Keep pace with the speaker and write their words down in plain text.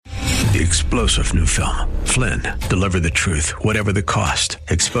The explosive new film, Flynn, deliver the truth, whatever the cost,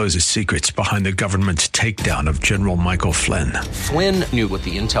 exposes secrets behind the government's takedown of General Michael Flynn. Flynn knew what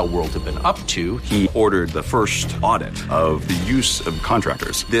the intel world had been up to. He ordered the first audit of the use of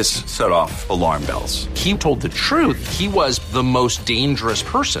contractors. This set off alarm bells. He told the truth. He was the most dangerous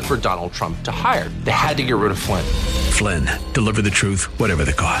person for Donald Trump to hire. They had to get rid of Flynn. Flynn, deliver the truth, whatever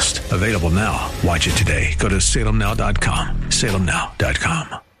the cost. Available now. Watch it today. Go to salemnow.com.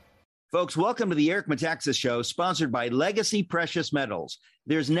 salemnow.com. Folks, welcome to the Eric Metaxas Show, sponsored by Legacy Precious Metals.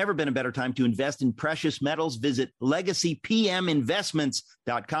 There's never been a better time to invest in precious metals. Visit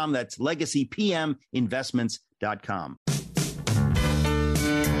LegacyPMInvestments.com. That's LegacyPMInvestments.com.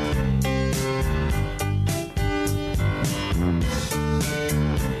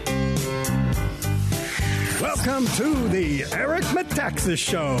 Welcome to the Eric Metaxas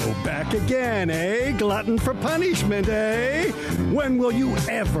Show. Back again, eh? Glutton for punishment, eh? When will you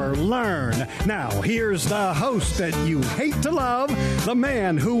ever learn? Now, here's the host that you hate to love, the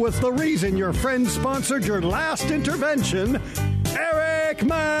man who was the reason your friend sponsored your last intervention, Eric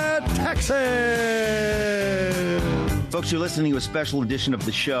Metaxas. Folks, you're listening to a special edition of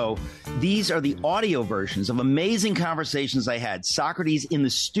the show. These are the audio versions of amazing conversations I had. Socrates in the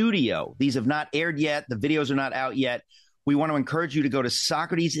studio. These have not aired yet. The videos are not out yet. We want to encourage you to go to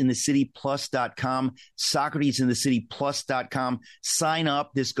SocratesInTheCityPlus.com, SocratesInTheCityPlus.com. Sign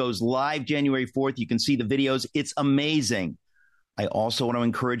up. This goes live January 4th. You can see the videos. It's amazing. I also want to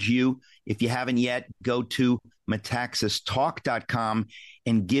encourage you, if you haven't yet, go to MetaxasTalk.com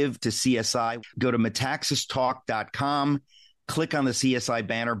and give to CSI. Go to MetaxasTalk.com, click on the CSI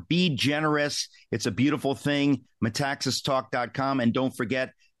banner, be generous. It's a beautiful thing. MetaxasTalk.com. And don't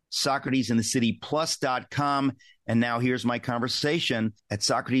forget SocratesInTheCityPlus.com. And now here's my conversation at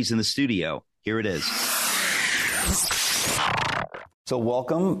Socrates in the Studio. Here it is. So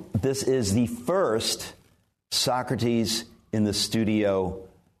welcome. This is the first Socrates in the Studio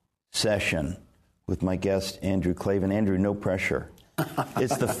session with my guest, Andrew Klavan. Andrew, no pressure.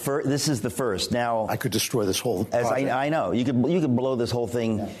 It's the first. This is the first. Now, I could destroy this whole project. I know. You could blow this whole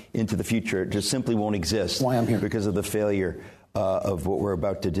thing into the future. It just simply won't exist. That's why I'm here. Because of the failure of what we're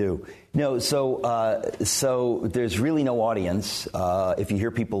about to do. No, so there's really no audience. If you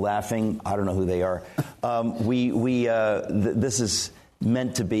hear people laughing, I don't know who they are. This is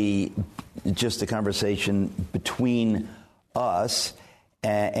meant to be just a conversation between us.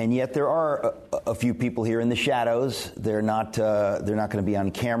 And yet there are a few people here in the shadows. They're not going to be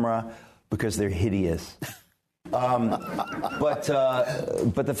on camera because they're hideous. But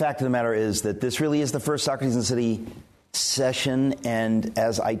the fact of the matter is that this really is the first Socrates in the City session. And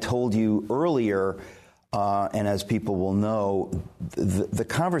as I told you earlier, and as people will know, the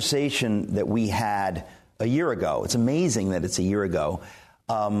conversation that we had a year ago, it's amazing that it's a year ago,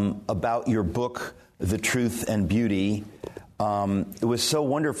 about your book, The Truth and Beauty. It was so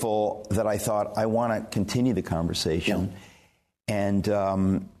wonderful that I thought I want to continue the conversation, and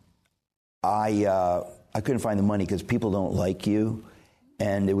I couldn't find the money because people don't like you,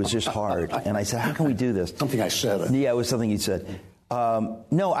 and it was just hard. And I said, "How can we do this?" Something I said. Yeah, it was something you said.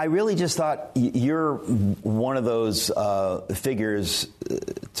 No, I really just thought you're one of those figures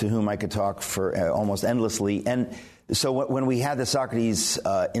to whom I could talk for almost endlessly. And so when we had the Socrates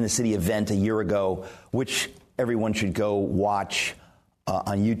in the City event a year ago, which everyone should go watch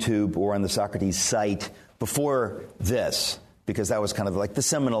on YouTube or on the Socrates site before this, because that was kind of like the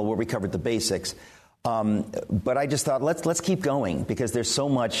seminal where we covered the basics. But I just thought, let's keep going because there's so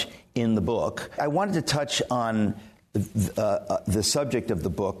much in the book. I wanted to touch on the subject of the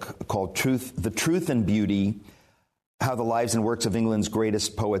book called The Truth and Beauty, how the lives and works of England's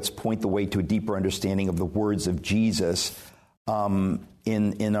greatest poets point the way to a deeper understanding of the words of Jesus.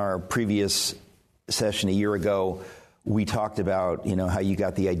 In our previous session a year ago, we talked about, how you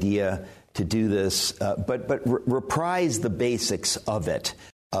got the idea to do this, but reprise the basics of it.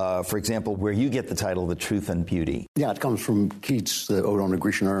 For example, where you get the title, The Truth and Beauty. Yeah, it comes from Keats, the Ode on a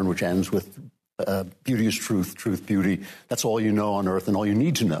Grecian Urn, which ends with beauty is truth, truth, beauty. That's all you know on earth and all you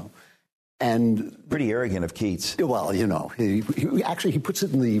need to know. And pretty arrogant of Keats. Well, he puts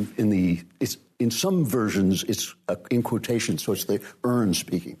it in some versions it's in quotation, so it's the urn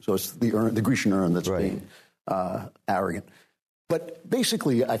speaking. So it's the Grecian urn that's being arrogant. But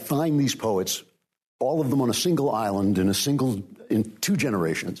basically, I find these poets, all of them on a single island in two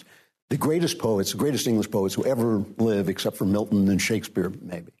generations, the greatest poets, the greatest English poets who ever live, except for Milton and Shakespeare,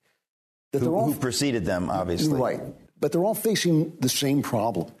 maybe. Who preceded them, obviously. Right. But they're all facing the same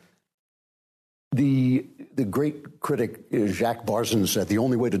problem. The great critic Jacques Barzun said the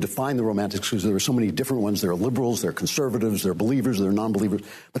only way to define the Romantics is there are so many different ones. There are liberals, there are conservatives, there are believers, there are non-believers,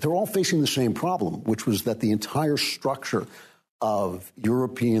 but they're all facing the same problem, which was that the entire structure of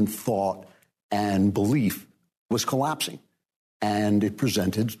European thought and belief was collapsing, and it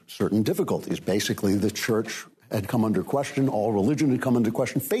presented certain difficulties. Basically, the church had come under question, all religion had come under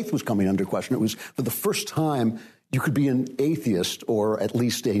question, faith was coming under question. It was for the first time you could be an atheist or at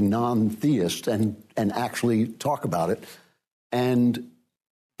least a non-theist and actually talk about it. And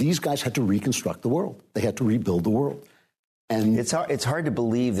these guys had to reconstruct the world. They had to rebuild the world. And it's hard to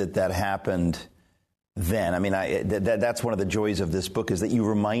believe that happened then. I mean, that's one of the joys of this book, is that you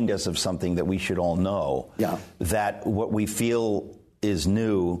remind us of something that we should all know. Yeah. That what we feel is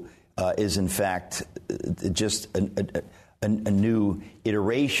new is in fact just a new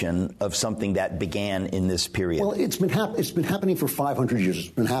iteration of something that began in this period. Well, it's been happening for 500 years. It's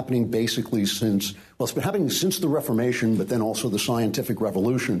been happening basically since the Reformation, but then also the scientific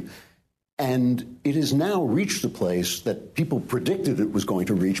revolution. And it has now reached a place that people predicted it was going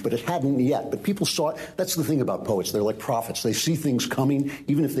to reach, but it hadn't yet. But people saw it. That's the thing about poets. They're like prophets. They see things coming,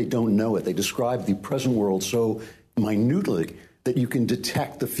 even if they don't know it. They describe the present world so minutely that you can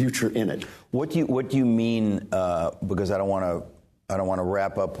detect the future in it. What do you mean? Because I don't want to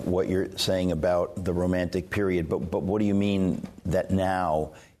wrap up what you're saying about the Romantic period. But what do you mean that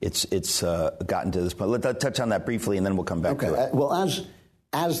now it's gotten to this point? Let's touch on that briefly, and then we'll come back to it. Well,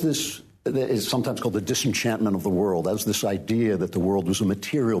 as this is sometimes called the disenchantment of the world, as this idea that the world was a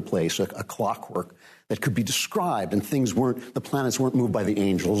material place, a clockwork that could be described, and the planets weren't moved by the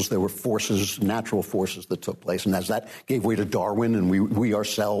angels. There were forces, natural forces that took place. And as that gave way to Darwin, and we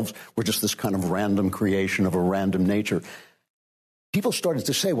ourselves were just this kind of random creation of a random nature, people started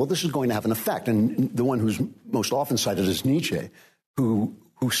to say, well, this is going to have an effect. And the one who's most often cited is Nietzsche, who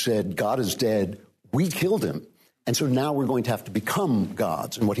said, God is dead, we killed him. And so now we're going to have to become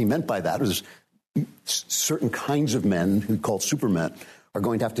gods. And what he meant by that is certain kinds of men, who he called supermen, are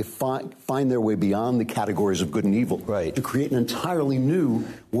going to have to find their way beyond the categories of good and evil, right, to create an entirely new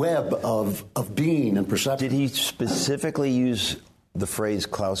web of being and perception. Did he specifically use the phrase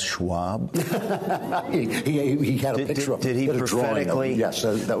Klaus Schwab? he had a picture of him. Did he prophetically? Yes,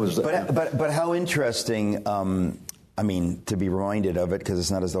 that was. But how interesting. I mean, to be reminded of it, because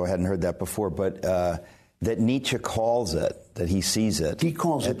it's not as though I hadn't heard that before. But that Nietzsche calls it, that he sees it. He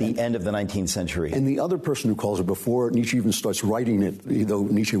calls at the end of the 19th century. And the other person who calls it before Nietzsche even starts writing it, though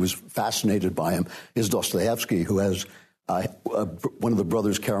Nietzsche was fascinated by him, is Dostoevsky, who has one of the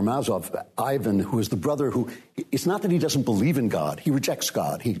brothers, Karamazov, Ivan, who is the brother who, it's not that he doesn't believe in God. He rejects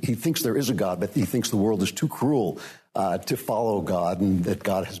God. He thinks there is a God, but he thinks the world is too cruel to follow God, and that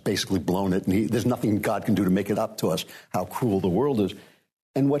God has basically blown it, and there's nothing God can do to make it up to us how cruel the world is.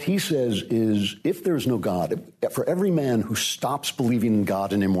 And what he says is, if there is no God, for every man who stops believing in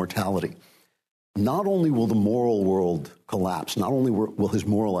God and immortality, not only will the moral world collapse, not only will his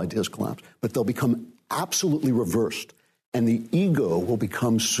moral ideas collapse, but they'll become absolutely reversed. And the ego will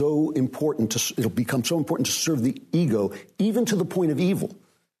become so important it'll become so important to serve the ego, even to the point of evil,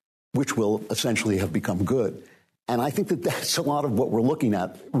 which will essentially have become good. And I think that that's a lot of what we're looking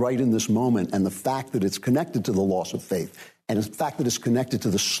at right in this moment, and the fact that it's connected to the loss of faith, and the fact that it's connected to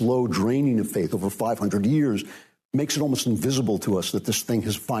the slow draining of faith over 500 years makes it almost invisible to us that this thing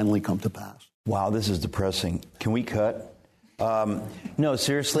has finally come to pass. Wow, this is depressing. Can we cut? No,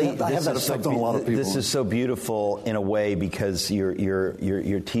 seriously. Yeah, I have that effect on a lot of people. This is so beautiful in a way, because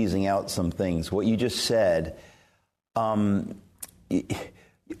you're teasing out some things. What you just said,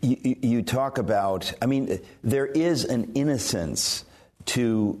 you talk about, I mean, there is an innocence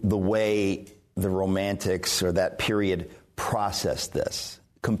to the way the Romantics or that period processed this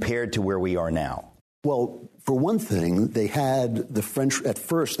compared to where we are now. Well, for one thing, they had the French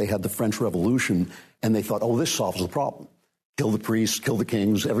Revolution, and they thought, oh, this solves the problem. Kill the priests, kill the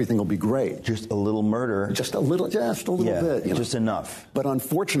kings, everything will be great. Just a little murder. Just a little bit. Just enough. But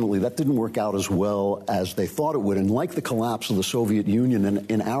unfortunately, that didn't work out as well as they thought it would. And like the collapse of the Soviet Union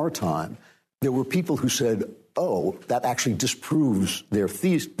in our time, there were people who said, oh, that actually disproves their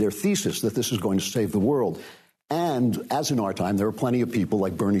thesis that this is going to save the world. And as in our time, there are plenty of people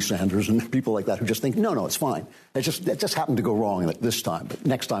like Bernie Sanders and people like that who just think, no, it's fine. That just happened to go wrong this time, but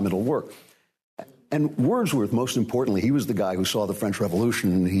next time it'll work. And Wordsworth, most importantly, he was the guy who saw the French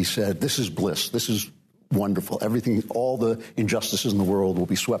Revolution, and he said, this is bliss, this is wonderful. Everything, all the injustices in the world will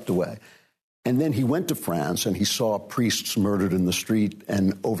be swept away. And then he went to France, and he saw priests murdered in the street,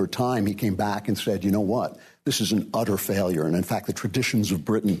 and over time he came back and said, you know what, this is an utter failure. And in fact, the traditions of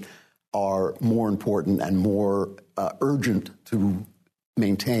Britain are more important and more urgent to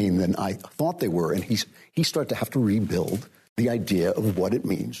maintained than I thought they were. And he started to have to rebuild the idea of what it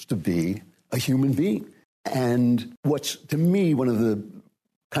means to be a human being. And what's, to me, one of the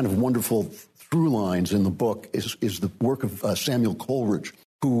kind of wonderful through lines in the book is the work of Samuel Coleridge,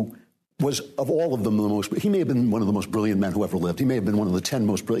 who was, of all of them, he may have been one of the most brilliant men who ever lived. He may have been one of the 10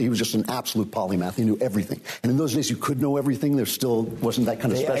 most brilliant. He was just an absolute polymath. He knew everything. And in those days, you could know everything. There still wasn't that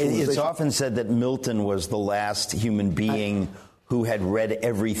kind of specialization. It's often said that Milton was the last human being who had read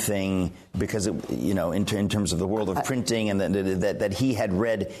everything, because in terms of the world of printing, and that he had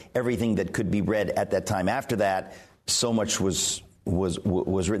read everything that could be read at that time. After that, so much was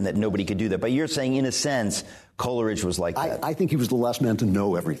written that nobody could do that. But you're saying, in a sense, Coleridge was like that. I think he was the last man to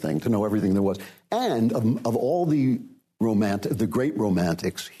know everything there was. And of all the great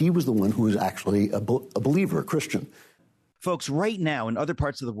romantics, he was the one who was actually a believer, a Christian. Folks, right now in other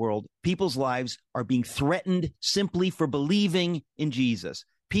parts of the world, people's lives are being threatened simply for believing in Jesus.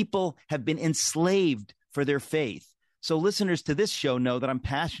 People have been enslaved for their faith. So listeners to this show know that I'm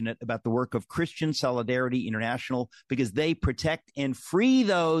passionate about the work of Christian Solidarity International, because they protect and free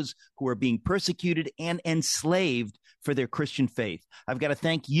those who are being persecuted and enslaved for their Christian faith. I've got to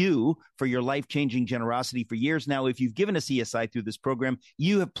thank you for your life-changing generosity for years now. If you've given to CSI through this program,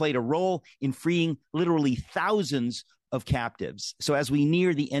 you have played a role in freeing literally thousands of captives. So as we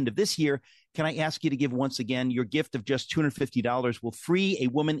near the end of this year, can I ask you to give once again? Your gift of just $250 will free a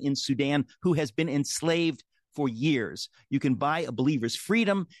woman in Sudan who has been enslaved for years. You can buy a believer's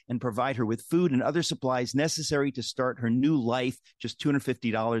freedom and provide her with food and other supplies necessary to start her new life. Just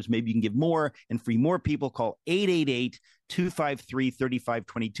 $250. Maybe you can give more and free more people. Call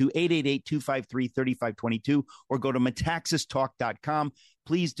 888-253-3522, 888-253-3522, or go to metaxastalk.com.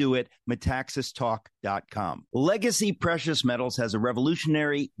 Please do it, metaxastalk.com. Legacy Precious Metals has a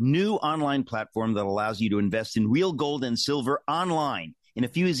revolutionary new online platform that allows you to invest in real gold and silver online. In a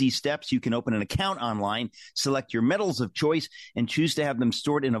few easy steps, you can open an account online, select your metals of choice, and choose to have them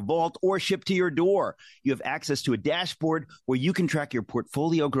stored in a vault or shipped to your door. You have access to a dashboard where you can track your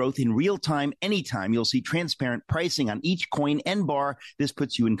portfolio growth in real time, anytime. You'll see transparent pricing on each coin and bar. This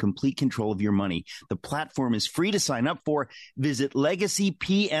puts you in complete control of your money. The platform is free to sign up for. Visit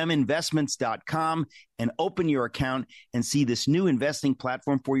legacypminvestments.com and open your account and see this new investing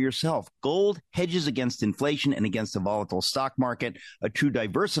platform for yourself. Gold hedges against inflation and against a volatile stock market. A true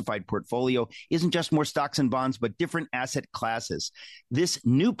diversified portfolio isn't just more stocks and bonds, but different asset classes. This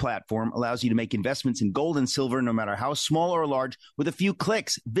new platform allows you to make investments in gold and silver, no matter how small or large, with a few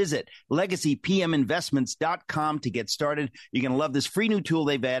clicks. Visit legacypminvestments.com to get started. You're going to love this free new tool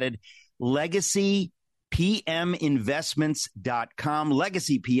they've added, legacypminvestments.com,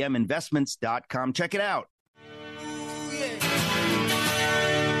 legacypminvestments.com. Check it out.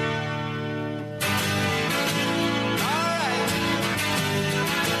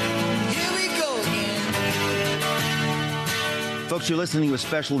 Folks, you're listening to a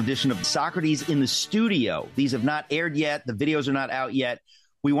special edition of Socrates in the Studio. These have not aired yet. The videos are not out yet.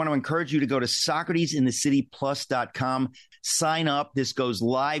 We want to encourage you to go to SocratesInTheCityPlus.com. Sign up. This goes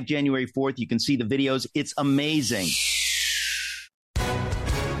live January 4th. You can see the videos. It's amazing.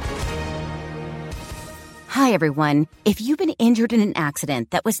 Hi, everyone. If you've been injured in an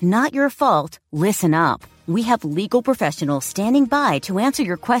accident that was not your fault, listen up. We have legal professionals standing by to answer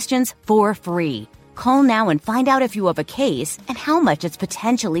your questions for free. Call now and find out if you have a case and how much it's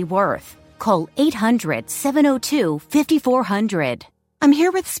potentially worth. Call 800-702-5400. I'm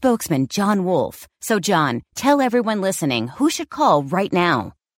here with spokesman John Wolf. So, John, tell everyone listening who should call right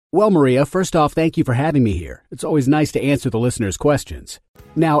now. Well, Maria, first off, thank you for having me here. It's always nice to answer the listeners' questions.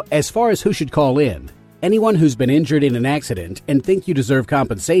 Now, as far as who should call in, anyone who's been injured in an accident and think you deserve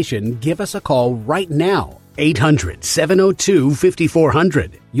compensation, give us a call right now.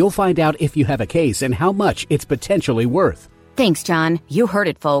 800-702-5400. You'll find out if you have a case and how much it's potentially worth. Thanks, John. You heard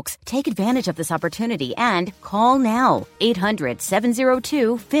it, folks. Take advantage of this opportunity and call now.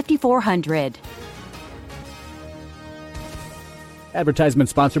 800-702-5400. Advertisement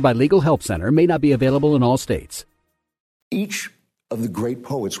sponsored by Legal Help Center. May not be available in all states. Each of the great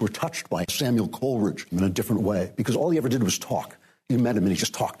poets were touched by Samuel Coleridge in a different way, because all he ever did was talk. You met him and he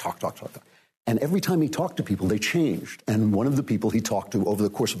just talked. And every time he talked to people, they changed. And one of the people he talked to over the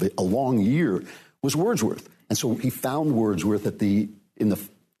course of a long year was Wordsworth. And so he found Wordsworth in the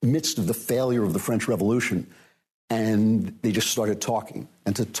midst of the failure of the French Revolution, and they just started talking.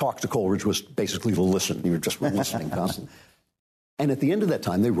 And to talk to Coleridge was basically to listen. You were just listening constantly. And at the end of that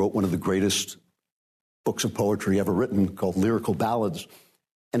time, they wrote one of the greatest books of poetry ever written, called Lyrical Ballads.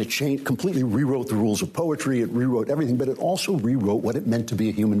 And it completely rewrote the rules of poetry. It rewrote everything, but it also rewrote what it meant to be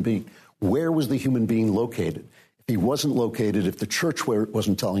a human being. Where was the human being located? if he wasn't located, if the church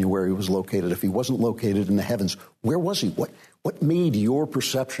wasn't telling you where he was located, if he wasn't located in the heavens, where was he? What made your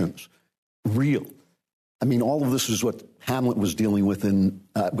perceptions real? I mean, all of this is what Hamlet was dealing with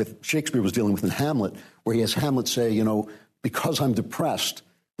with Shakespeare was dealing with in Hamlet, where he has Hamlet say, because I'm depressed,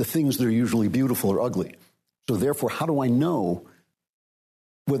 the things that are usually beautiful are ugly. So therefore, how do I know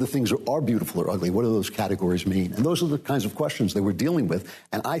whether things are beautiful or ugly? What do those categories mean? And those are the kinds of questions they were dealing with.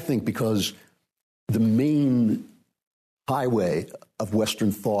 And I think because the main highway of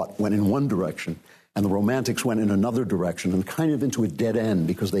Western thought went in one direction and the Romantics went in another direction and kind of into a dead end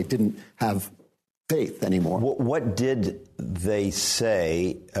because they didn't have faith anymore. What did they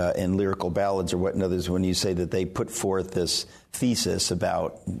say in lyrical ballads or what in others when you say that they put forth this thesis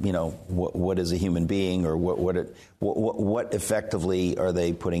about, what is a human being or what effectively are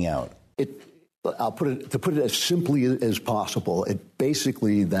they putting out? To put it as simply as possible, it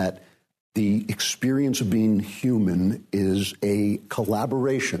basically that the experience of being human is a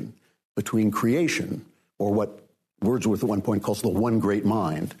collaboration between creation, or what Wordsworth at one point calls the one great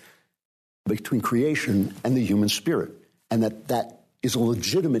mind, between creation and the human spirit, and that is a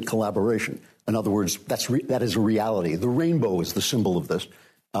legitimate collaboration. In other words, that is a reality. The rainbow is the symbol of this.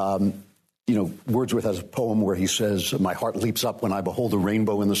 Wordsworth has a poem where he says, "My heart leaps up when I behold a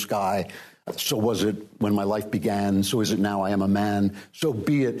rainbow in the sky. So was it when my life began. So is it now I am a man. So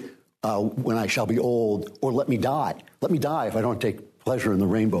be it when I shall be old, or let me die. Let me die if I don't take pleasure in the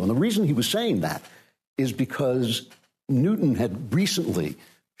rainbow." And the reason he was saying that is because Newton had recently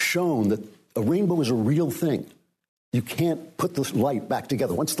shown that a rainbow is a real thing. You can't put the light back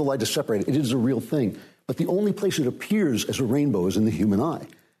together. Once the light is separated, it is a real thing. But the only place it appears as a rainbow is in the human eye.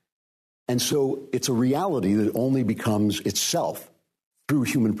 And so it's a reality that only becomes itself through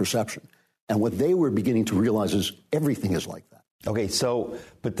human perception. And what they were beginning to realize is everything is like that. Okay,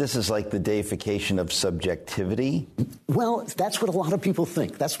 but this is like the deification of subjectivity? Well, that's what a lot of people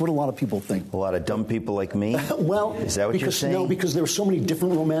think. A lot of dumb people like me? Well, is that what you're saying? No, because there were so many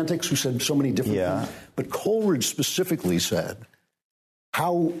different romantics who said so many different things. But Coleridge specifically said,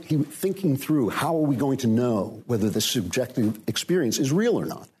 thinking through how are we going to know whether the subjective experience is real or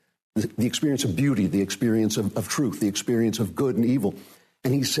not? The experience of beauty, the experience of truth, the experience of good and evil.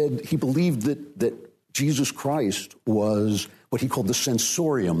 And he said he believed that Jesus Christ was what he called the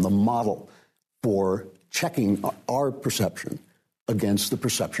sensorium, the model for checking our perception against the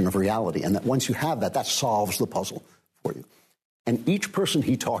perception of reality. And that once you have that solves the puzzle for you. And each person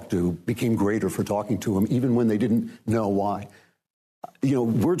he talked to became greater for talking to him, even when they didn't know why.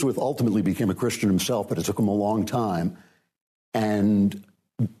 Wordsworth ultimately became a Christian himself, but it took him a long time. And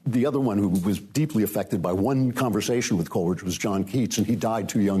the other one who was deeply affected by one conversation with Coleridge was John Keats, and he died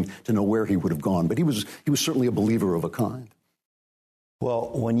too young to know where he would have gone. But he was certainly a believer of a kind.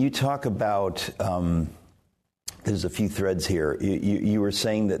 Well, when you talk about, there's a few threads here. You were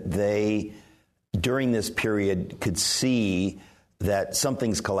saying that they, during this period, could see that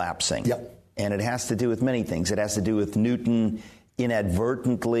something's collapsing. Yep. And it has to do with many things. It has to do with Newton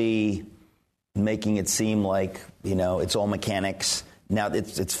inadvertently making it seem like, it's all mechanics. Now,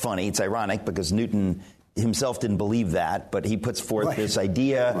 it's funny, it's ironic, because Newton himself didn't believe that, but he puts forth this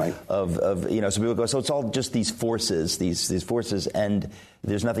idea of so people go, so it's all just these forces, these forces, and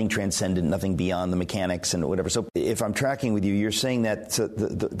there's nothing transcendent, nothing beyond the mechanics and whatever. So if I'm tracking with you, you're saying that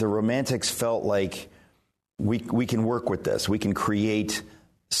the Romantics felt like we can work with this, we can create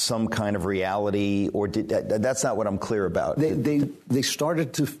some kind of reality, or that's not what I'm clear about. They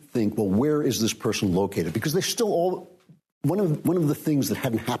started to think, well, where is this person located? Because they still all... One of the things that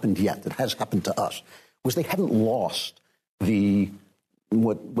hadn't happened yet, that has happened to us, was they hadn't lost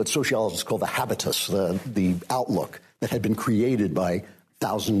what sociologists call the habitus, the outlook that had been created by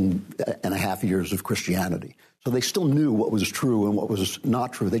 1,500 years of Christianity. So they still knew what was true and what was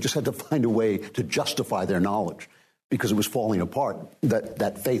not true. They just had to find a way to justify their knowledge because it was falling apart.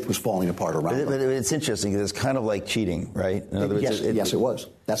 That faith was falling apart around them. But it's interesting because it's kind of like cheating, right? In other words, yes, it was.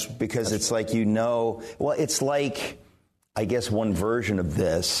 It's like it's like... I guess one version of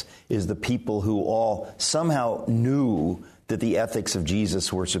this is the people who all somehow knew that the ethics of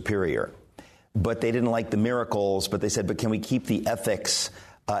Jesus were superior, but they didn't like the miracles, but they said, but can we keep the ethics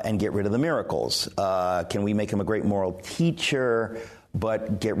and get rid of the miracles? Can we make him a great moral teacher,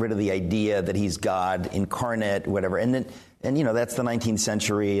 but get rid of the idea that he's God incarnate, whatever? And that's the 19th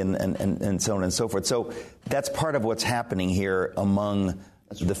century and so on and so forth. So that's part of what's happening here among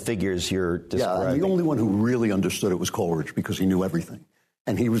the figures you're describing. Yeah, the only one who really understood it was Coleridge because he knew everything.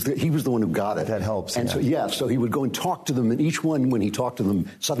 And he was the one who got it. That helps. And so he would go and talk to them, and each one, when he talked to them,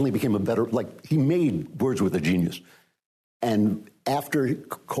 suddenly became he made Wordsworth a genius. And after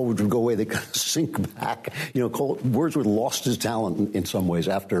Coleridge would go away, they kind of sink back. Wordsworth lost his talent in some ways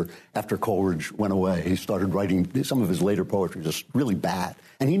after Coleridge went away. He started writing some of his later poetry just really bad,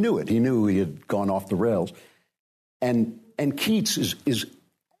 and he knew it. He knew he had gone off the rails. And Keats is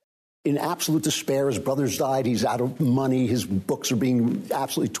in absolute despair. His brothers died. He's out of money. His books are being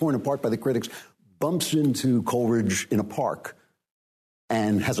absolutely torn apart by the critics. Bumps into Coleridge in a park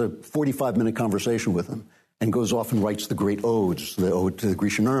and has a 45-minute conversation with him, and goes off and writes the great odes, the Ode to the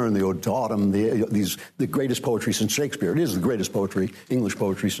Grecian Urn, the Ode to Autumn, the greatest poetry since Shakespeare. It is the greatest poetry, English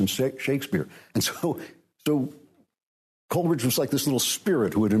poetry since Shakespeare. And so Coleridge was like this little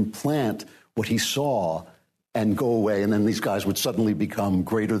spirit who would implant what he saw and go away, and then these guys would suddenly become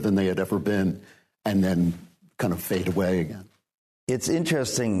greater than they had ever been, and then kind of fade away again. It's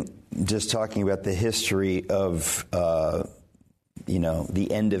interesting just talking about the history of the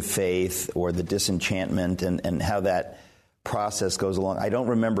end of faith or the disenchantment and how that process goes along. I don't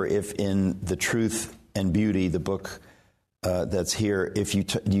remember if in The Truth and Beauty, the book that's here, if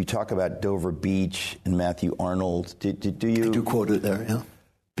you talk about Dover Beach and Matthew Arnold. Do you? I do quote it there, yeah.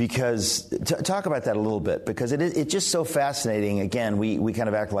 Because, talk about that a little bit, because it's just so fascinating. Again, we kind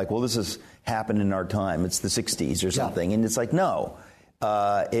of act like, well, this has happened in our time. It's the 60s or something. Yeah. And it's like, no.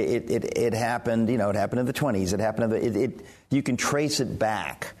 It happened, it happened in the 20s. It happened you can trace it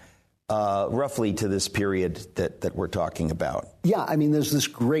back roughly to this period that we're talking about. Yeah, I mean, there's this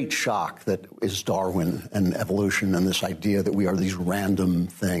great shock that is Darwin and evolution and this idea that we are these random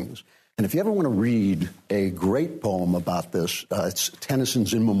things. And if you ever want to read a great poem about this, it's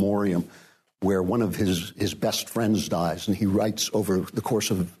Tennyson's In Memoriam, where one of his best friends dies, and he writes over the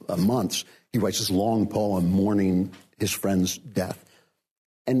course of months, he writes this long poem mourning his friend's death.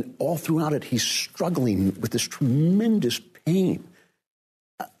 And all throughout it, he's struggling with this tremendous pain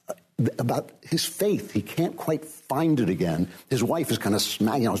about his faith. He can't quite find it again. His wife is kind of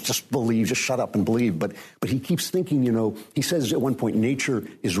smacking, just believe, just shut up and believe. But he keeps thinking, he says at one point, nature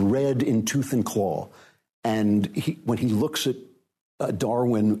is red in tooth and claw. And when he looks at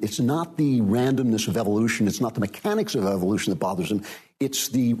Darwin, it's not the randomness of evolution, it's not the mechanics of evolution that bothers him, it's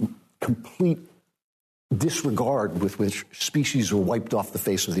the complete disregard with which species are wiped off the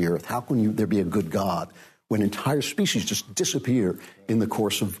face of the earth. How can there be a good God when entire species just disappear in the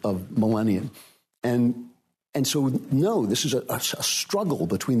course of millennia? And so, no, this is a struggle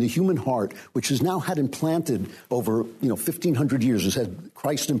between the human heart, which has now had implanted over 1,500 years, has had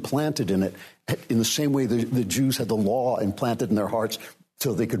Christ implanted in it, in the same way the Jews had the law implanted in their hearts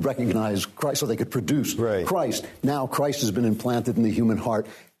so they could recognize Christ, so they could produce Christ. Now Christ has been implanted in the human heart.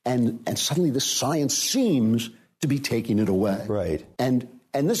 And suddenly this science seems to be taking it away. Right. And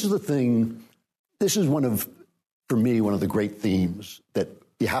this is the thing, this is for me, one of the great themes that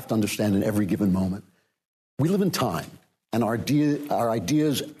you have to understand in every given moment. We live in time, and our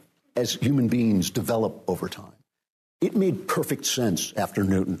ideas as human beings develop over time. It made perfect sense after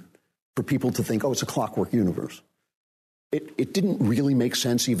Newton for people to think, it's a clockwork universe. It didn't really make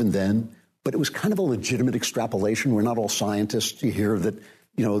sense even then, but it was kind of a legitimate extrapolation. We're not all scientists. You hear that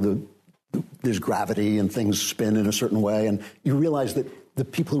there's gravity and things spin in a certain way. And you realize that the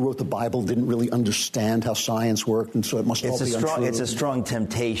people who wrote the Bible didn't really understand how science worked. And so it must all be untrue. It's a strong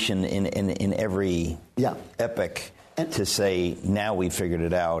temptation in every epic to say, now we figured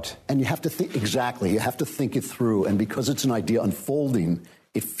it out. And you have to think, exactly, you have to think it through. And because it's an idea unfolding,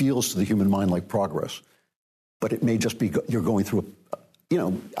 it feels to the human mind like progress. But it may just be you're going through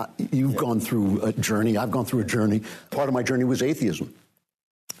you've gone through a journey. I've gone through a journey. Part of my journey was atheism.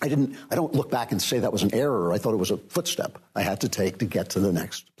 I don't look back and say that was an error. I thought it was a footstep I had to take to get to the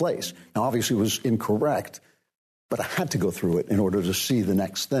next place. Now, obviously, it was incorrect, but I had to go through it in order to see the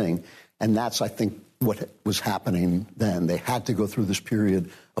next thing. And that's, I think, what was happening then. They had to go through this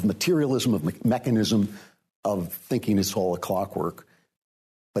period of materialism, of mechanism, of thinking it's all a clockwork.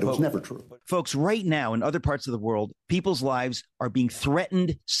 But it was never true. Folks, right now in other parts of the world, people's lives are being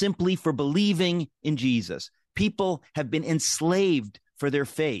threatened simply for believing in Jesus. People have been enslaved for their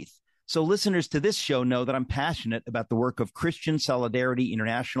faith. So listeners to this show know that I'm passionate about the work of Christian Solidarity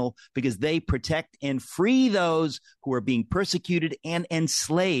International because they protect and free those who are being persecuted and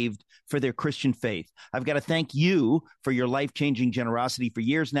enslaved for their Christian faith. I've got to thank you for your life-changing generosity for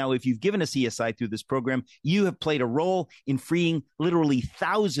years now. If you've given a CSI through this program, you have played a role in freeing literally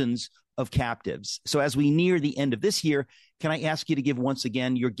thousands of captives. So as we near the end of this year, can I ask you to give once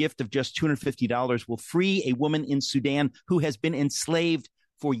again your gift of just $250 will free a woman in Sudan who has been enslaved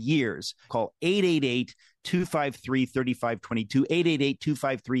for years. Call 888-253-3522,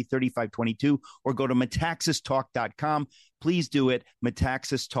 888-253-3522, or go to metaxastalk.com. Please do it,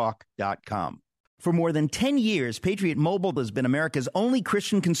 metaxastalk.com. For more than 10 years, Patriot Mobile has been America's only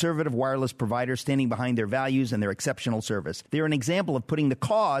Christian conservative wireless provider standing behind their values and their exceptional service. They're an example of putting the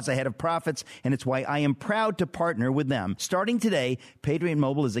cause ahead of profits, and it's why I am proud to partner with them. Starting today, Patriot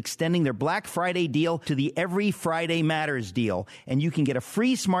Mobile is extending their Black Friday deal to the Every Friday Matters deal, and you can get a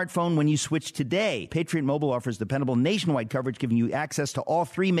free smartphone when you switch today. Patriot Mobile offers dependable nationwide coverage, giving you access to all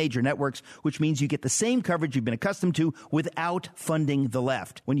 3 major networks, which means you get the same coverage you've been accustomed to without funding the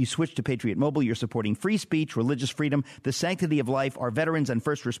left. When you switch to Patriot Mobile, you're supporting free speech, religious freedom, the sanctity of life, our veterans and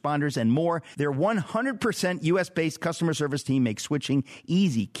first responders, and more. Their 100% U.S.-based customer service team makes switching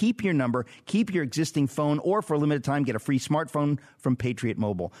easy. Keep your number, keep your existing phone, or for a limited time, get a free smartphone from Patriot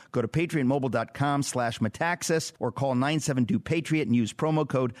Mobile. Go to patriotmobile.com/Metaxas or call 972-PATRIOT and use promo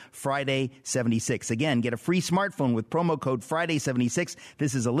code Friday76. Again, get a free smartphone with promo code Friday76.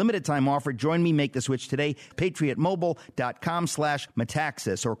 This is a limited time offer. Join me, make the switch today.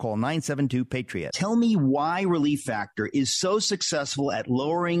 patriotmobile.com/Metaxas or call 972-PATRIOT. Tell me why Relief Factor is so successful at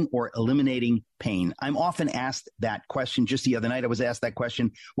lowering or eliminating pain. I'm often asked that question. Just the other night, I was asked that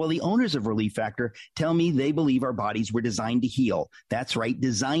question. Well, the owners of Relief Factor tell me they believe our bodies were designed to heal. That's right,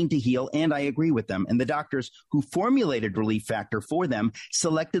 designed to heal, and I agree with them. And the doctors who formulated Relief Factor for them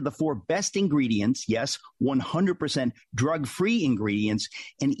selected the 4 best ingredients, yes, 100% drug-free ingredients,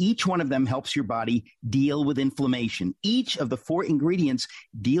 and each one of them helps your body deal with inflammation. Each of the 4 ingredients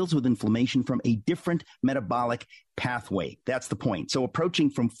deals with inflammation from a different metabolic pathway. That's the point. So approaching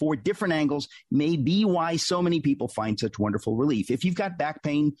from 4 different angles may be why so many people find such wonderful relief. If you've got back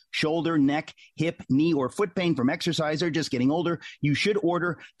pain, shoulder, neck, hip, knee, or foot pain from exercise or just getting older, you should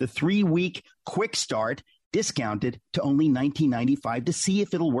order the 3-week quick start, discounted to only $19.95 to see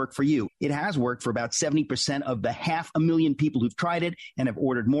if it'll work for you. It has worked for about 70% of the 500,000 people who've tried it and have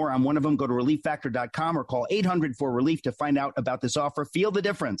ordered more. I'm one of them. Go to relieffactor.com or call 800-4RELIEF to find out about this offer. Feel the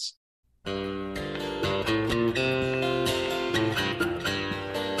difference.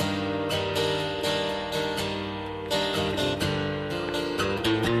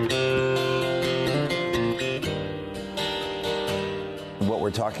 What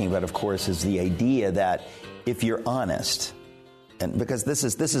we're talking about, of course, is the idea that if you're honest, and because this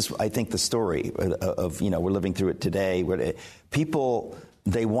is I think the story of we're living through it today, where people,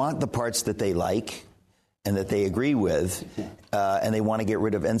 they want the parts that they like and that they agree with, and they want to get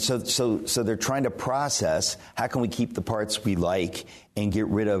rid of, and so they're trying to process, how can we keep the parts we like and get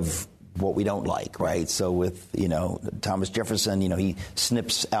rid of what we don't like, right? So with, Thomas Jefferson, he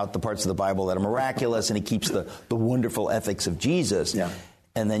snips out the parts of the Bible that are miraculous, and he keeps the wonderful ethics of Jesus. Yeah.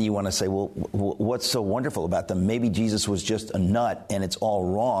 And then you want to say, well, what's so wonderful about them? Maybe Jesus was just a nut and it's all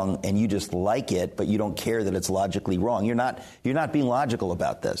wrong and you just like it, but you don't care that it's logically wrong. You're not being logical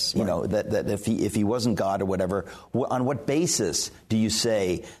about this. Right. That if he wasn't God or whatever, on what basis do you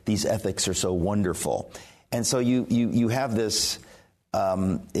say these ethics are so wonderful? And so you have this,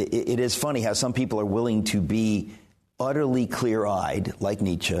 it is funny how some people are willing to be utterly clear-eyed, like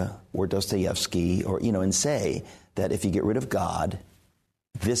Nietzsche or Dostoevsky, or, and say that if you get rid of God,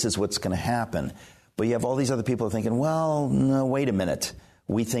 this is what's going to happen. But you have all these other people thinking, well, no, wait a minute.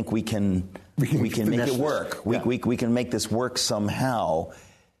 We think we can make it work. Yeah. We can make this work somehow.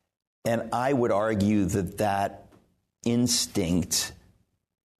 And I would argue that instinct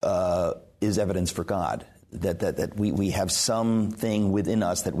is evidence for God. That we have something within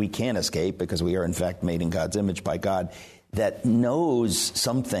us that we can't escape, because we are, in fact, made in God's image by God, that knows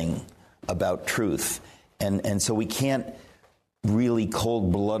something about truth. And so we can't really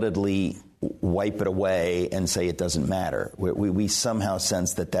cold-bloodedly wipe it away and say it doesn't matter. We somehow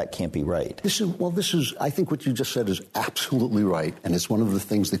sense that can't be right. This is, I think what you just said is absolutely right. And it's one of the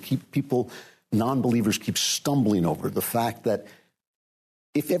things that keep people, non-believers, keep stumbling over. The fact that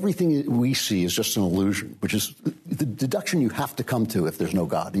if everything we see is just an illusion, which is the deduction you have to come to if there's no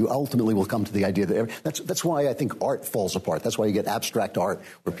God, you ultimately will come to the idea that that's why I think art falls apart. That's why you get abstract art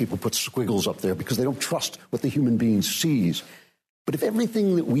where people put squiggles up there, because they don't trust what the human being sees. But if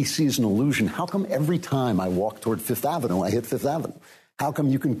everything that we see is an illusion, how come every time I walk toward Fifth Avenue, I hit Fifth Avenue? How come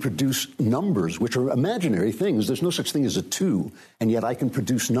you can produce numbers, which are imaginary things? There's no such thing as a 2, and yet I can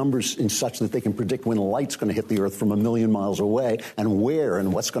produce numbers in such that they can predict when a light's going to hit the Earth from 1,000,000 miles away, and where,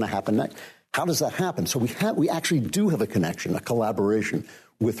 and what's going to happen next. How does that happen? So we actually do have a connection, a collaboration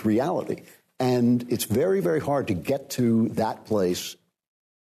with reality. And it's very, very hard to get to that place,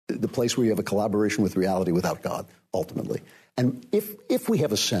 the place where you have a collaboration with reality without God, ultimately. And if we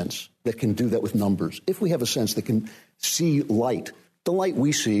have a sense that can do that with numbers, if we have a sense that can see light, the light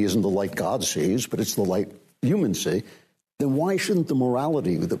we see isn't the light God sees, but it's the light humans see, then why shouldn't the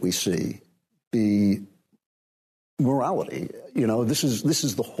morality that we see be morality? This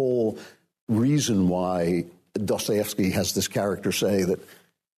is the whole reason why Dostoevsky has this character say that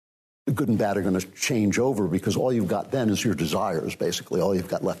the good and bad are going to change over, because all you've got then is your desires, basically. All you've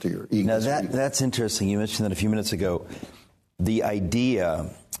got left are your ego. Now, that's interesting. You mentioned that a few minutes ago. The idea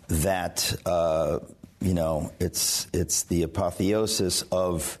that, it's the apotheosis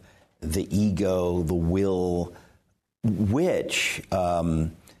of the ego, the will, which,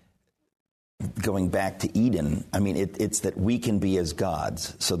 going back to Eden, I mean, it's that we can be as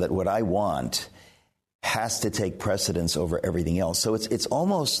gods, so that what I want has to take precedence over everything else. So it's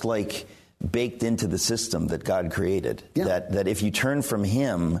almost like baked into the system that God created. Yeah. That if you turn from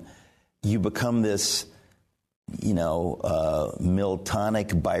Him, you become this,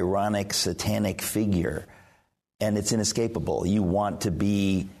 Miltonic, Byronic, satanic figure, and it's inescapable. You want to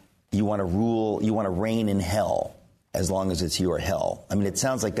rule, you want to reign in hell, as long as it's your hell. I mean, it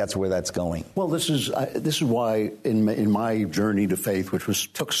sounds like that's where that's going. Well, this is why in my journey to faith,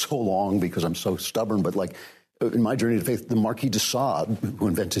 which took so long because I'm so stubborn, but like in my journey to faith, the Marquis de Sade, who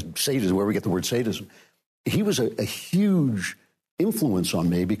invented sadism, where we get the word sadism, he was a huge influence on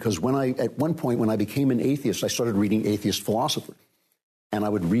me, because at one point when I became an atheist, I started reading atheist philosophy, and I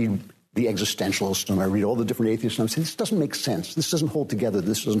would read the existentialist, and I read all the different atheists, and I would say, this doesn't make sense. This doesn't hold together.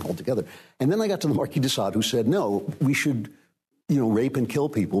 This doesn't hold together. And then I got to the Marquis de Sade, who said, no, we should, rape and kill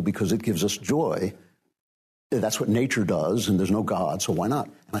people because it gives us joy. That's what nature does, and there's no God, so why not?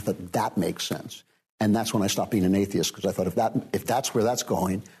 And I thought, that makes sense. And that's when I stopped being an atheist, because I thought, if that's where that's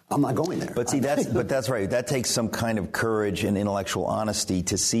going, I'm not going there. But see, that's right. That takes some kind of courage and intellectual honesty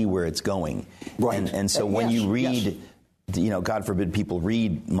to see where it's going. Right. And so when you read... God forbid people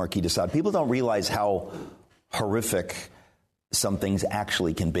read Marquis de Sade, people don't realize how horrific some things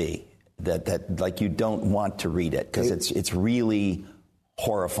actually can be. That like you don't want to read it, because it's really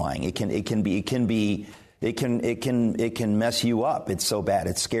horrifying. It can mess you up. It's so bad.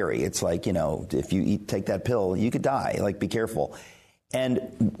 It's scary. It's like, if you take that pill, you could die. Like, be careful.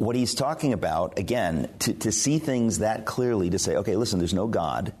 And what he's talking about, again, to see things that clearly, to say, okay, listen, there's no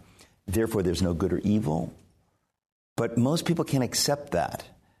God, therefore there's no good or evil. But most people can't accept that.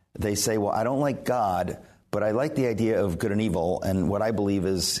 They say, well, I don't like God, but I like the idea of good and evil, and what I believe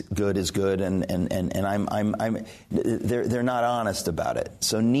is good, and they're not honest about it.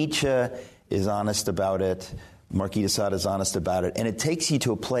 So Nietzsche is honest about it, Marquis de Sade is honest about it, and it takes you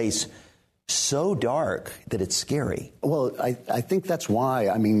to a place so dark that it's scary. Well, I think that's why.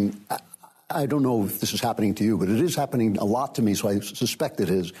 I mean, I don't know if this is happening to you, but it is happening a lot to me, so I suspect it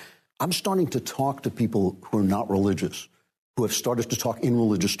is. I'm starting to talk to people who are not religious, who have started to talk in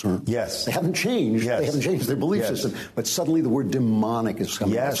religious terms. Yes. They haven't changed. Yes. They haven't changed their belief system. But suddenly the word demonic is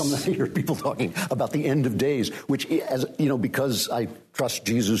coming. Yes. Sometimes I hear people talking about the end of days, which, because I trust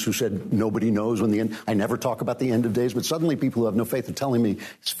Jesus, who said nobody knows when the end. I never talk about the end of days, but suddenly people who have no faith are telling me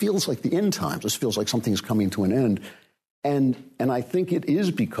this feels like the end times. This feels like something's coming to an end. And I think it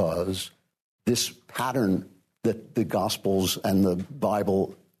is because this pattern that the Gospels and the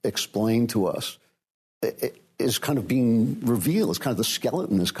Bible explain to us is kind of being revealed. It's kind of the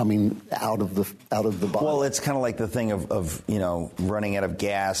skeleton is coming out of the body. Well, it's kind of like the thing of running out of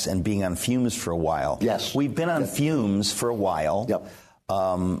gas and being on fumes for a while. Yes, we've been on fumes for a while. Yep.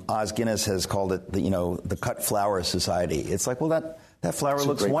 Os Guinness has called it the cut flower society. It's like, well, that flower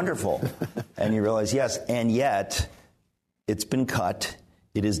looks wonderful, and you realize yes, and yet it's been cut.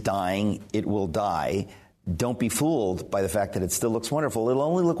 It is dying. It will die. Don't be fooled by the fact that it still looks wonderful. It'll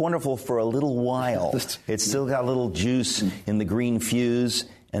only look wonderful for a little while. It's still got a little juice in the green fuse,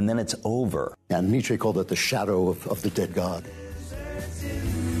 and then it's over. And Nietzsche called it the shadow of the dead God.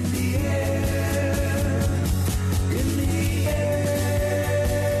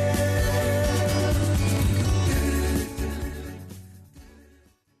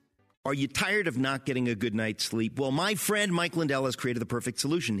 Are you tired of not getting a good night's sleep? Well, my friend Mike Lindell has created the perfect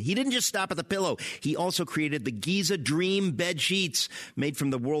solution. He didn't just stop at the pillow. He also created the Giza Dream Bed Sheets. Made from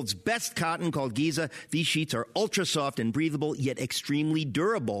the world's best cotton called Giza, these sheets are ultra soft and breathable, yet extremely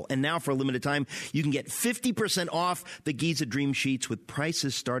durable. And now, for a limited time, you can get 50% off the Giza Dream Sheets with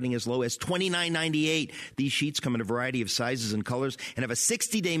prices starting as low as $29.98. These sheets come in a variety of sizes and colors and have a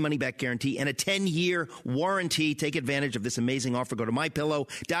 60-day money-back guarantee and a 10-year warranty. Take advantage of this amazing offer. Go to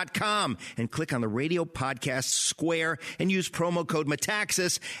MyPillow.com and click on the radio podcast square and use promo code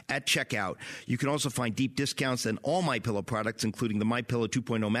Metaxas at checkout. You can also find deep discounts on all MyPillow products, including the MyPillow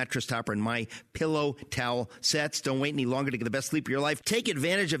 2.0 mattress topper and MyPillow towel sets. Don't wait any longer to get the best sleep of your life. Take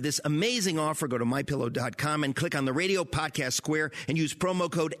advantage of this amazing offer. Go to MyPillow.com and click on the radio podcast square and use promo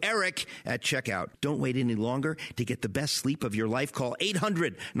code ERIC at checkout. Don't wait any longer to get the best sleep of your life. Call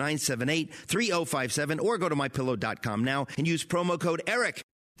 800-978-3057 or go to MyPillow.com now and use promo code ERIC.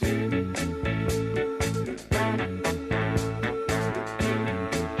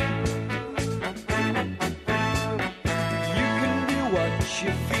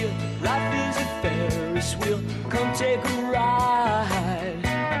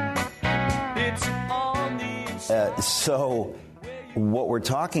 So what we're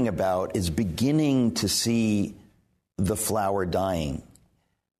talking about is beginning to see the flower dying.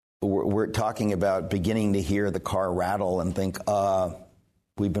 We're talking about beginning to hear the car rattle and think,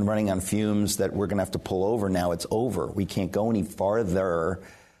 we've been running on fumes that we're going to have to pull over now. It's over. We can't go any farther.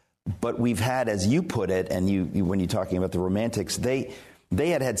 But we've had, as you put it, and you when you're talking about the Romantics, they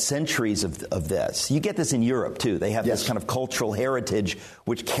had centuries of this. You get this in Europe, too. They have this kind of cultural heritage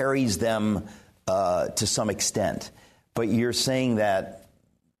which carries them to some extent. But you're saying that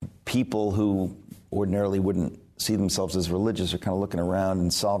people who ordinarily wouldn't see themselves as religious are kind of looking around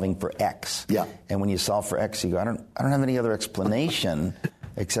and solving for X. Yeah. And when you solve for X, you go, I don't have any other explanation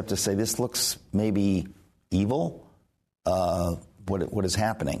except to say this looks maybe evil. What is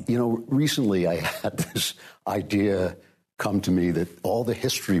happening? You know, recently I had this idea come to me that all the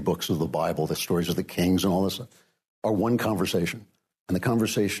history books of the Bible, the stories of the kings and all this, are one conversation. And the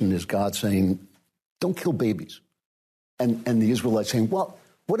conversation is God saying, don't kill babies. And the Israelites saying, well,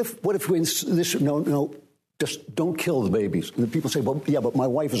 what if we no, just don't kill the babies. And the people say, well, yeah, but my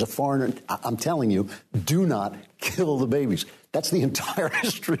wife is a foreigner. I'm telling you, do not kill the babies. That's the entire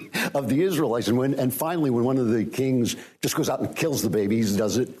history of the Israelites. And finally, when one of the kings just goes out and kills the babies,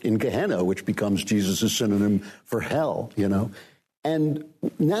 does it in Gehenna, which becomes Jesus' synonym for hell, you know. And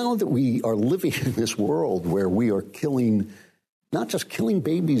now that we are living in this world where we are killing, not just killing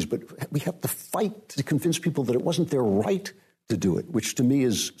babies, but we have to fight to convince people that it wasn't their right to do it, which to me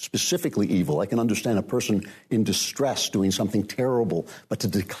is specifically evil. I can understand a person in distress doing something terrible, but to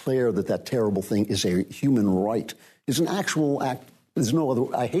declare that terrible thing is a human right is an actual act. There's no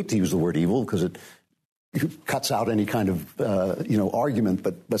other. I hate to use the word evil because it cuts out any kind of argument,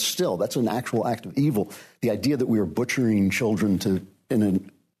 but still, that's an actual act of evil. The idea that we are butchering children in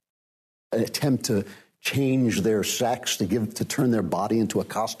an attempt to change their sex, to turn their body into a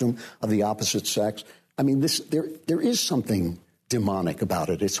costume of the opposite sex. I mean, there is something demonic about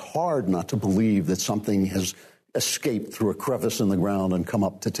it. It's hard not to believe that something has escaped through a crevice in the ground and come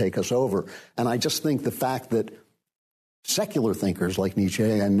up to take us over. And I just think the fact that secular thinkers like Nietzsche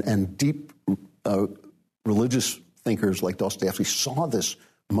and deep religious thinkers like Dostoevsky saw this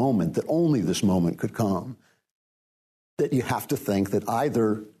moment, that only this moment could come, that you have to think that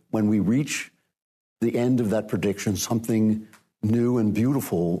either when we reach the end of that prediction, something new and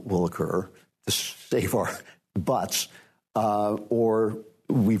beautiful will occur to save our butts, or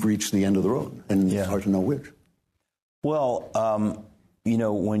we've reached the end of the road, and it's hard to know which. Well,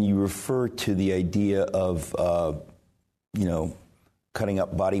 when you refer to the idea of, cutting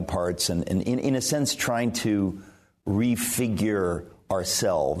up body parts and in a sense trying to refigure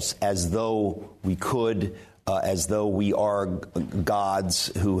ourselves as though we could, as though we are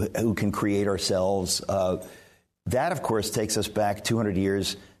gods who can create ourselves, that, of course, takes us back 200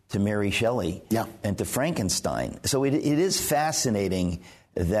 years to Mary Shelley and to Frankenstein. So it is fascinating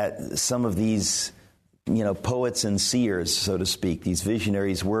that some of these, poets and seers, so to speak, these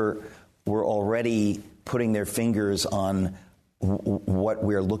visionaries were already putting their fingers on what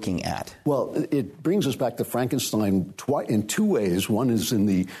we're looking at. Well, it brings us back to Frankenstein in two ways. One is in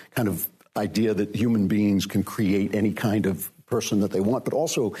the kind of idea that human beings can create any kind of person that they want, but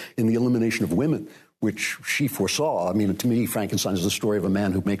also in the elimination of women, which she foresaw. I mean, to me, Frankenstein is the story of a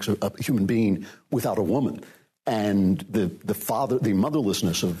man who makes a human being without a woman. And the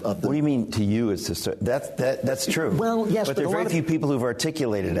motherlessness of the... What do you mean to you? That's true. Well, yes, but there are very few people who've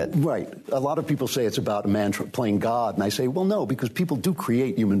articulated it. Right. A lot of people say it's about a man playing God, and I say, well, no, because people do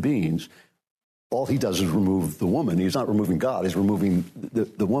create human beings. All he does is remove the woman. He's not removing God. He's removing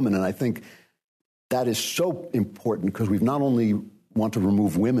the woman. And I think that is so important because we've not only want to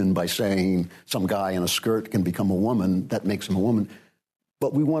remove women by saying some guy in a skirt can become a woman, that makes him a woman,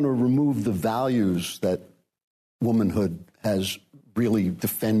 but we want to remove the values that womanhood has really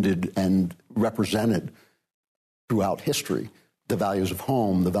defended and represented throughout history. The values of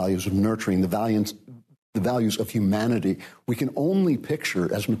home, the values of nurturing, the values of humanity. We can only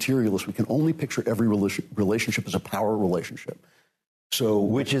picture, as materialists, we can only picture every relationship as a power relationship. So,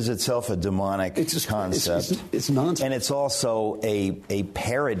 which is itself a demonic concept. It's nonsense. And it's also a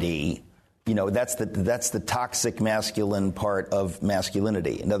parody. That's the toxic masculine part of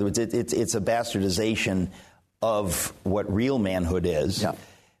masculinity. In other words, it's a bastardization of what real manhood is. Yeah.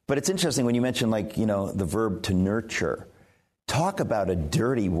 But it's interesting when you mention, the verb to nurture. Talk about a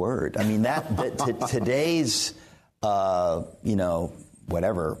dirty word. I mean, today's, thought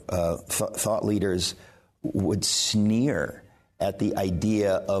leaders would sneer at the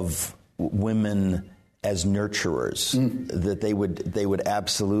idea of women as nurturers, that they would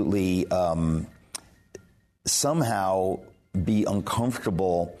absolutely somehow be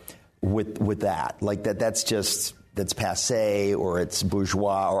uncomfortable with that. Like that's just that's passé or it's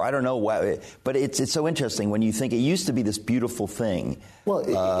bourgeois or I don't know why, but it's so interesting when you think it used to be this beautiful thing. Well,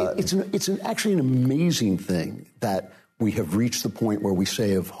 it's actually an amazing thing that we have reached the point where we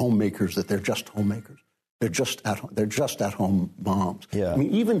say of homemakers that they're just homemakers. They're just at home moms. Yeah. I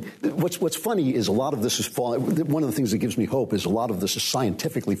mean, even what's funny is a lot of this is falling. One of the things that gives me hope is a lot of this is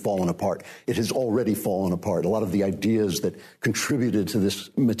scientifically fallen apart. It has already fallen apart. A lot of the ideas that contributed to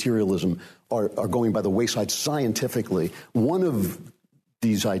this materialism are going by the wayside scientifically. One of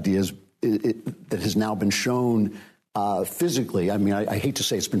these ideas that has now been shown physically. I mean, I hate to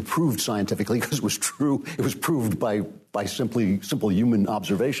say it's been proved scientifically because it was true. It was proved by simple human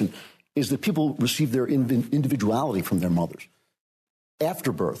observation. Is that people receive their individuality from their mothers.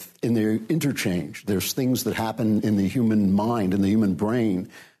 After birth, in their interchange, there's things that happen in the human mind, in the human brain,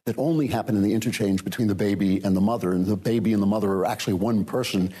 that only happen in the interchange between the baby and the mother. And the baby and the mother are actually one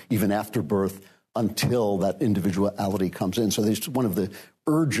person, even after birth, until that individuality comes in. So there's one of the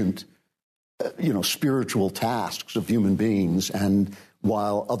urgent, spiritual tasks of human beings. And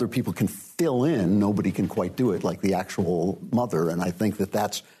while other people can fill in, nobody can quite do it like the actual mother. And I think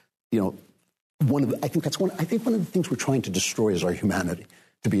that's one of the things we're trying to destroy is our humanity,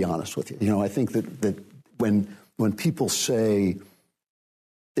 to be honest with you. I think that when people say,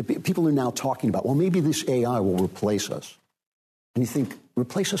 people are now talking about, well, maybe this AI will replace us. And you think,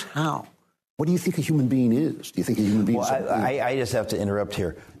 replace us how? What do you think a human being is? Do you think a human being is? Well, I just have to interrupt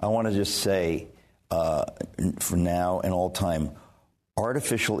here. I want to just say, for now and all time,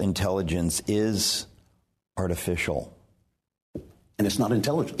 artificial intelligence is artificial. And it's not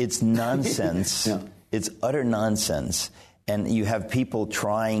intelligent. It's nonsense. Yeah. It's utter nonsense. And you have people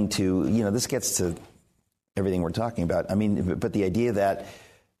trying to, this gets to everything we're talking about. I mean, but the idea that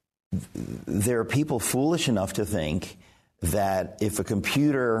there are people foolish enough to think that if a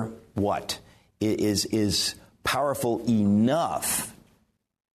computer, is powerful enough,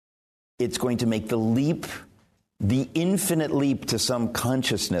 it's going to make the infinite leap to some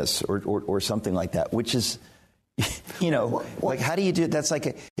consciousness or something like that, which is... like how do you do it? That's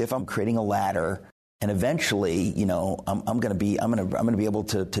like if I'm creating a ladder and eventually, I'm going to be able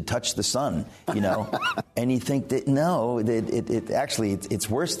to touch the sun, and you think that no, that it's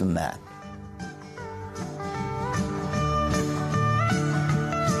worse than that.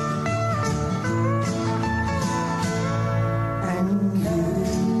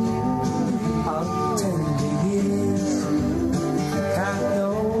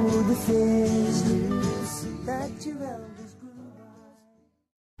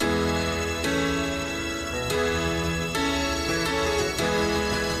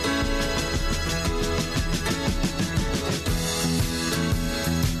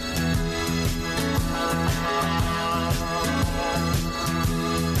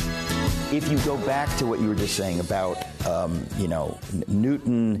 If you go back to what you were just saying about,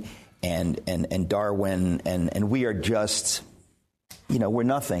 Newton and Darwin, and we are just, we're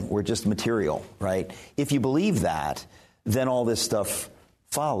nothing. We're just material, right? If you believe that, then all this stuff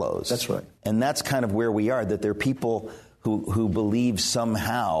follows. That's right. And that's kind of where we are, that there are people who believe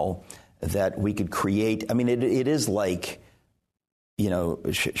somehow that we could create. I mean, it is like,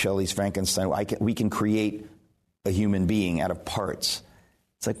 Shelley's Frankenstein. We can create a human being out of parts.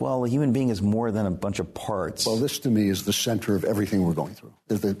 It's like, well, a human being is more than a bunch of parts. Well, this to me is the center of everything we're going through.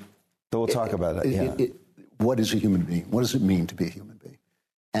 So we'll talk about it. What is a human being? What does it mean to be a human being?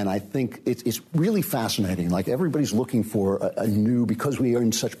 And I think it's really fascinating. Like everybody's looking for a new, because we are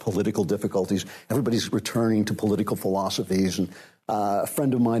in such political difficulties, everybody's returning to political philosophies. And a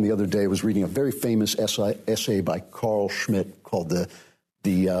friend of mine the other day was reading a very famous essay by Carl Schmitt called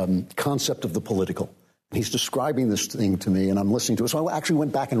the Concept of the Political. He's describing this thing to me, and I'm listening to it. So I actually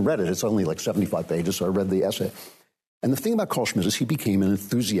went back and read it. It's only like 75 pages, so I read the essay. And the thing about Carl Schmitt is he became an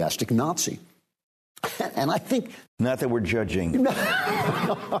enthusiastic Nazi. And I think... Not that we're judging.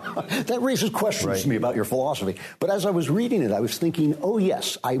 That raises questions to me about your philosophy. But as I was reading it, I was thinking, oh,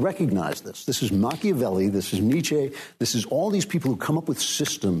 yes, I recognize this. This is Machiavelli. This is Nietzsche. This is all these people who come up with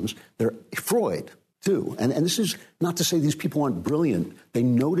systems. They're Freud, too. And this is not to say these people aren't brilliant. They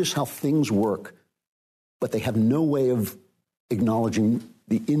notice how things work, but they have no way of acknowledging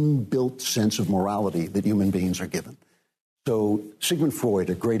the inbuilt sense of morality that human beings are given. So Sigmund Freud,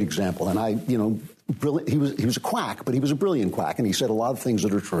 a great example, and he was a quack, but he was a brilliant quack, and he said a lot of things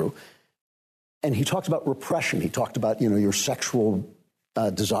that are true. And he talked about repression. He talked about, your sexual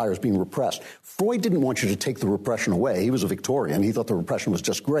desires being repressed. Freud didn't want you to take the repression away. He was a Victorian. He thought the repression was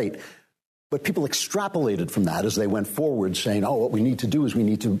just great. But people extrapolated from that as they went forward, saying, what we need to do is we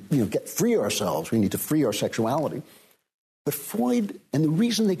need to free ourselves. We need to free our sexuality. But Freud, and the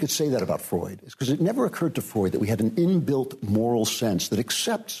reason they could say that about Freud is because it never occurred to Freud that we had an inbuilt moral sense that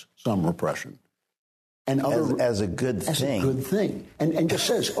accepts some repression. And as a good thing. As a good thing. And just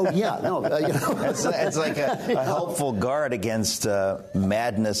says, oh, yeah, no. It's like a helpful guard against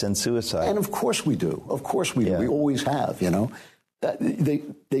madness and suicide. And of course we do. Of course we do. We always have,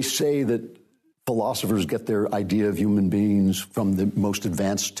 They say that philosophers get their idea of human beings from the most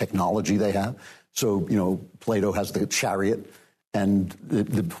advanced technology they have. So, Plato has the chariot, and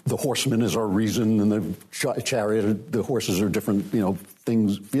the horseman is our reason, and the chariot, the horses are different,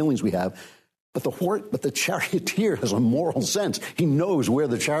 feelings we have. But the charioteer has a moral sense. He knows where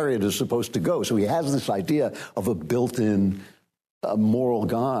the chariot is supposed to go. So he has this idea of a built-in moral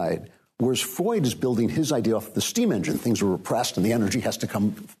guide. Whereas Freud is building his idea off the steam engine. Things are repressed and the energy has to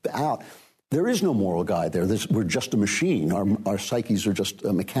come out. There is no moral guide there. We're just a machine. Our psyches are just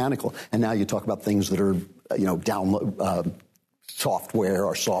mechanical. And now you talk about things that are, download software,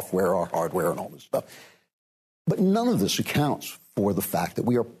 our hardware, and all this stuff. But none of this accounts for the fact that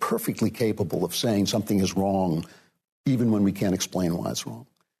we are perfectly capable of saying something is wrong, even when we can't explain why it's wrong.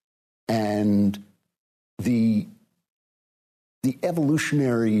 And the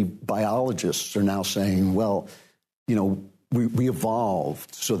evolutionary biologists are now saying, well, we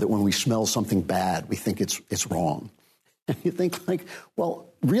evolved so that when we smell something bad, we think it's wrong. And you think well,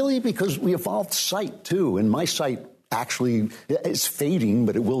 really? Because we evolved sight too, and my sight actually is fading,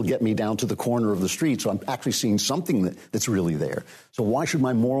 but it will get me down to the corner of the street. So I'm actually seeing something that's really there. So why should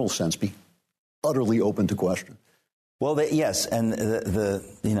my moral sense be utterly open to question? Well, yes, and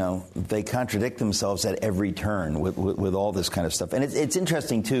they contradict themselves at every turn with all this kind of stuff. And it's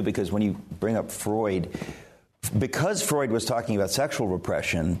interesting, too, because when you bring up Freud, because Freud was talking about sexual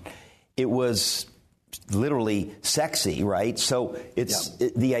repression, it was literally sexy, right? So it's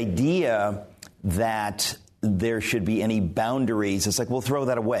the idea that there should be any boundaries. It's like, we'll throw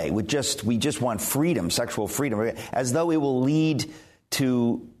that away. We just want freedom, sexual freedom, as though it will lead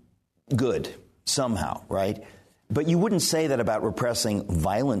to good somehow, right? But you wouldn't say that about repressing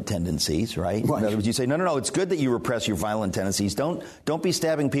violent tendencies, right? In other words, you say, no, it's good that you repress your violent tendencies. Don't be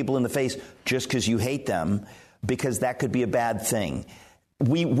stabbing people in the face just because you hate them, because that could be a bad thing.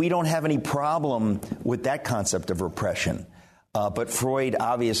 We don't have any problem with that concept of repression. But Freud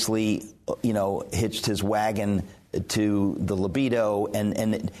obviously, hitched his wagon to the libido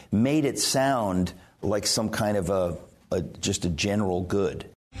and made it sound like some kind of just a general good.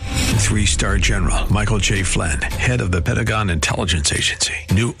 3-star General Michael J. Flynn, head of the Pentagon Intelligence Agency,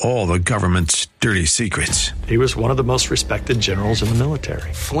 knew all the government's dirty secrets. He was one of the most respected generals in the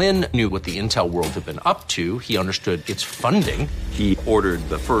military. Flynn knew what the intel world had been up to. He understood its funding. He ordered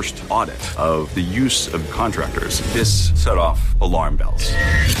the first audit of the use of contractors. This set off alarm bells.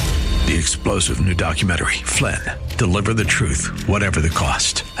 The explosive new documentary, Flynn, Deliver the Truth, Whatever the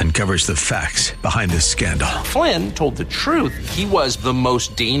Cost, uncovers the facts behind this scandal. Flynn told the truth. He was the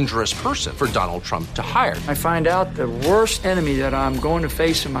most dangerous person for Donald Trump to hire. I find out the worst enemy that I'm going to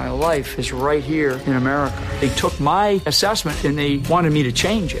face in my life is right here in America. They took my assessment and they wanted me to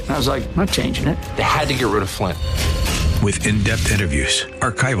change it. And I was like, I'm not changing it. They had to get rid of Flynn. With in-depth interviews,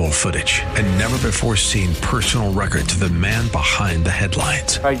 archival footage, and never-before-seen personal records of the man behind the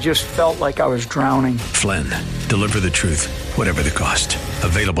headlines. I just felt like I was drowning. Flynn, Deliver the Truth, Whatever the Cost.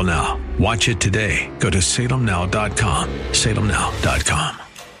 Available now. Watch it today. Go to salemnow.com. salemnow.com.